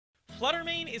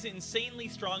Fluttermane is insanely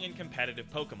strong and competitive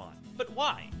Pokemon, but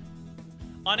why?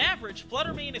 On average,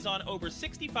 Fluttermane is on over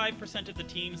 65% of the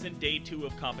teams in Day 2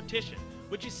 of competition,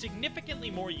 which is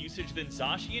significantly more usage than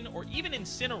Zacian or even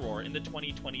Incineroar in the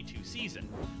 2022 season.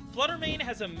 Fluttermane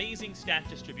has amazing stat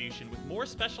distribution with more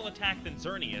special attack than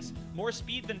Xerneas, more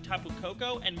speed than Tapu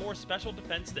Koko, and more special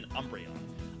defense than Umbreon.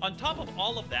 On top of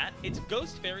all of that, its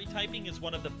Ghost Fairy typing is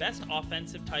one of the best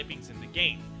offensive typings in the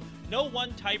game. No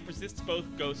one type resists both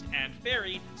Ghost and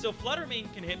Fairy, so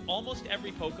Fluttermane can hit almost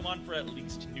every Pokemon for at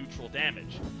least neutral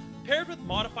damage. Paired with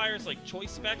modifiers like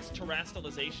Choice Specs,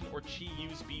 Terastallization, or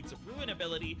Chi-Yu's Beads of Ruin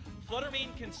ability,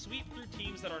 Fluttermane can sweep through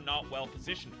teams that are not well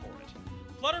positioned for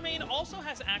it. Fluttermane also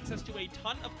has access to a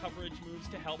ton of coverage moves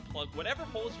to help plug whatever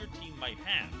holes your team might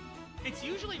have. It's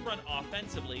usually run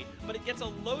offensively, but it gets a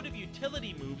load of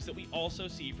utility moves that we also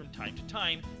see from time to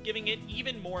time, giving it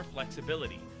even more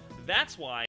flexibility. That's why